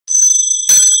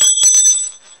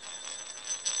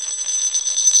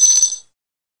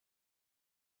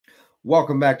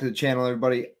Welcome back to the channel,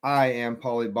 everybody. I am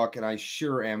Paulybuck, and I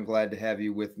sure am glad to have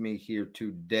you with me here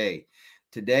today.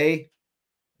 Today,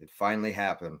 it finally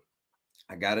happened.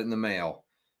 I got it in the mail.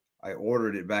 I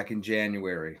ordered it back in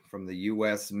January from the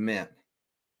U.S. Mint.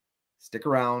 Stick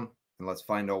around, and let's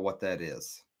find out what that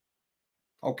is.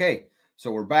 Okay, so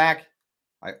we're back.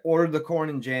 I ordered the coin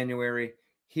in January.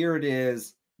 Here it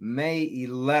is, May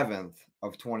 11th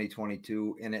of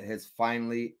 2022, and it has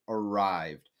finally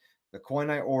arrived. The coin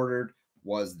I ordered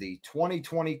was the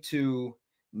 2022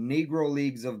 Negro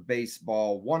Leagues of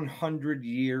Baseball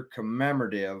 100-year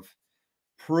commemorative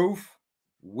proof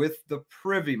with the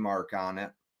PRIVY mark on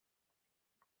it.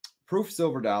 Proof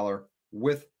silver dollar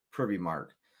with PRIVY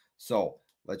mark. So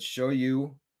let's show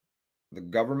you the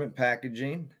government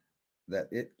packaging that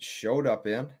it showed up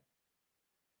in.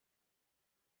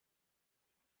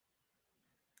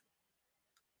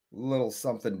 Little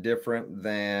something different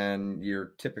than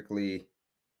you're typically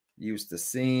used to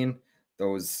seeing.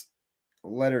 Those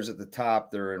letters at the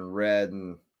top, they're in red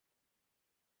and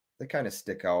they kind of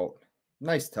stick out.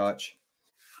 Nice touch.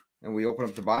 And we open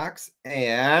up the box,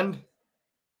 and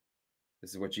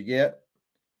this is what you get.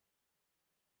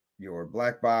 Your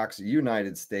black box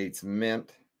United States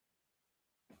Mint.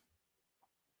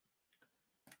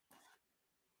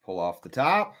 Pull off the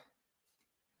top,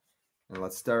 and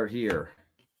let's start here.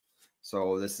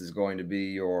 So this is going to be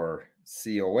your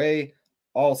COA,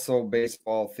 also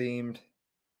baseball themed,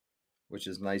 which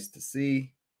is nice to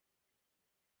see.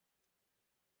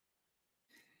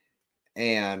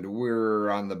 And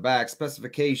we're on the back.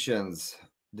 Specifications: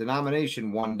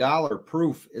 denomination $1.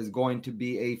 Proof is going to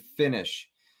be a finish.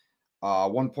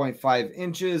 1.5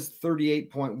 inches,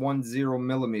 38.10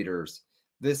 millimeters.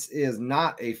 This is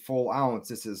not a full ounce.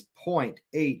 This is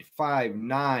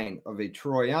 0.859 of a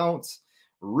troy ounce.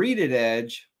 Reeded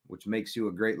edge, which makes you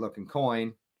a great looking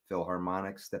coin.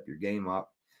 Philharmonic, step your game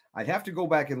up. I'd have to go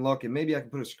back and look, and maybe I can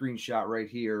put a screenshot right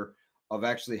here of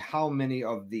actually how many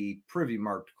of the PRIVY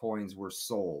marked coins were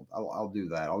sold. I'll do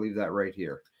that. I'll leave that right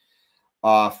here.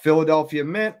 Philadelphia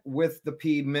Mint with the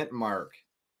P Mint mark.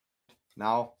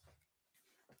 Now,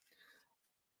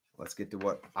 let's get to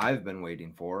what I've been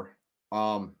waiting for.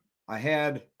 I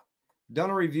had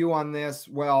done a review on this.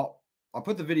 Well, I'll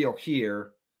put the video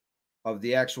here of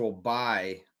the actual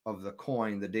buy of the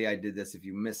coin the day I did this, if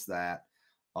you missed that.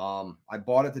 I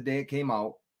bought it the day it came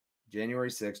out, January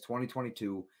 6,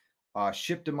 2022.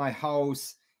 Shipped to my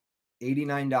house,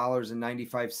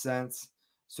 $89.95.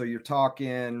 So you're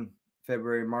talking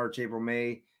February, March, April,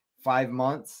 May, 5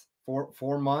 months,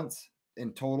 four months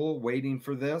in total waiting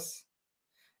for this.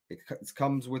 It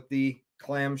comes with the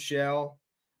clamshell,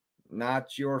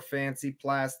 not your fancy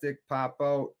plastic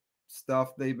pop-out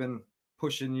stuff they've been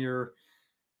pushing your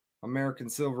American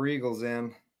Silver Eagles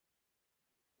in.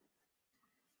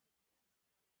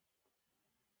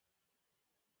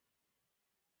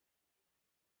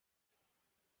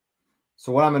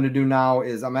 So what I'm going to do now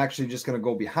is I'm actually just going to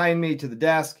go behind me to the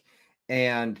desk,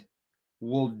 and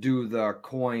we'll do the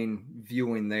coin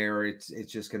viewing there. It's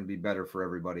just going to be better for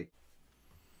everybody.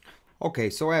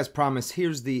 Okay, so as promised,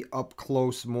 here's the up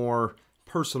close, more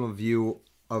personal view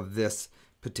of this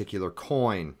particular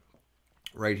coin.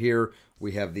 Right here,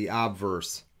 we have the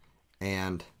obverse,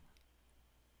 and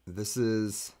this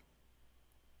is,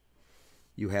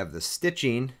 you have the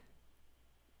stitching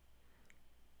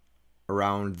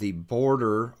around the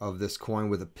border of this coin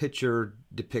with a pitcher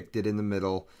depicted in the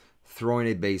middle, throwing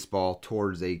a baseball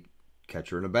towards a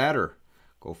catcher and a batter.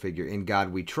 Go figure. In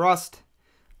God We Trust,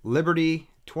 Liberty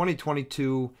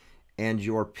 2022, and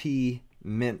your P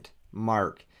Mint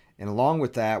mark. And along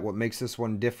with that, what makes this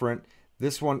one different,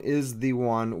 this one is the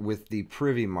one with the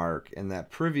PRIVY mark, and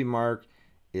that PRIVY mark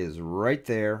is right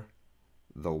there,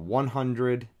 the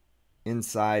 100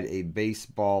 inside a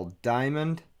baseball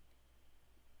diamond.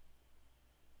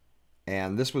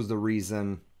 And this was the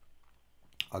reason,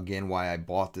 again, why I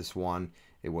bought this one.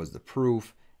 It was the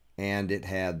proof, and it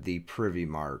had the PRIVY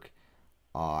mark.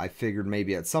 I figured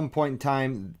maybe at some point in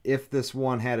time, if this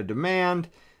one had a demand,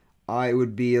 it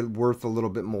would be worth a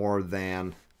little bit more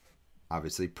than,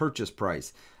 obviously, purchase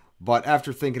price. But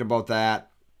after thinking about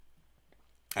that,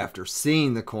 after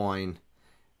seeing the coin,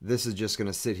 this is just going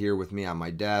to sit here with me on my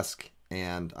desk,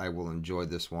 and I will enjoy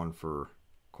this one for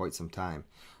quite some time.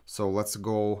 So let's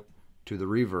go to the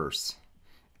reverse.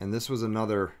 And this was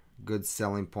another good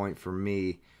selling point for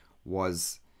me,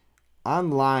 was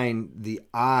online the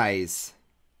eyes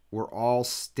were all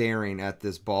staring at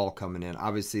this ball coming in.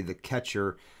 Obviously the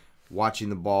catcher watching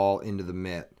the ball into the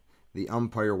mitt, the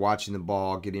umpire watching the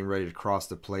ball getting ready to cross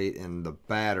the plate, and the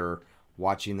batter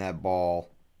watching that ball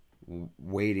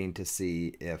waiting to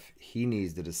see if he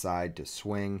needs to decide to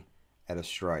swing at a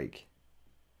strike.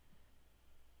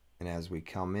 And as we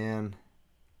come in,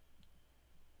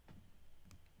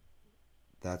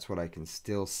 that's what I can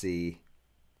still see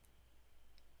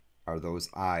are those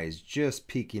eyes just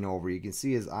peeking over. You can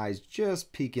see his eyes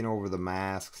just peeking over the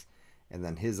masks, and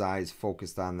then his eyes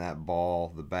focused on that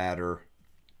ball, the batter.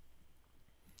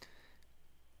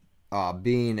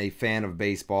 Being a fan of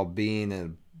baseball, being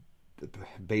a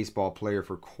baseball player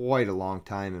for quite a long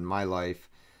time in my life,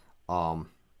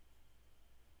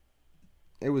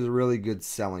 it was a really good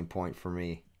selling point for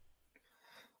me.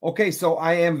 Okay, so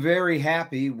I am very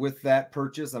happy with that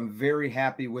purchase. I'm very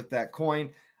happy with that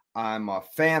coin. I'm a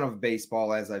fan of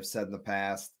baseball, as I've said in the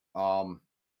past.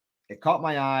 It caught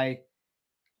my eye.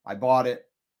 I bought it.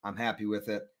 I'm happy with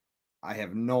it. I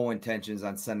have no intentions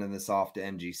on sending this off to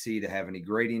NGC to have any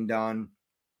grading done.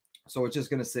 So it's just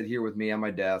going to sit here with me on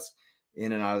my desk,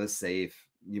 in and out of the safe.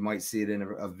 You might see it in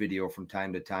a video from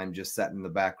time to time, just set in the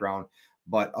background.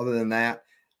 But other than that,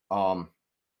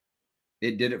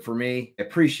 it did it for me. I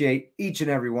appreciate each and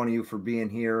every one of you for being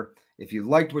here. If you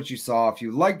liked what you saw, if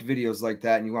you liked videos like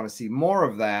that and you want to see more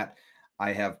of that,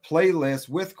 I have playlists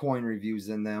with coin reviews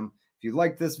in them. If you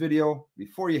like this video,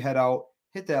 before you head out,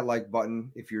 hit that like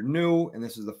button. If you're new and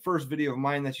this is the first video of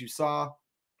mine that you saw,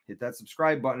 hit that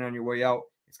subscribe button on your way out.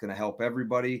 It's going to help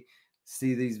everybody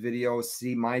see these videos,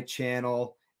 see my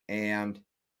channel, and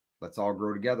let's all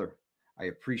grow together. I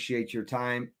appreciate your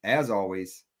time, as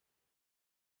always.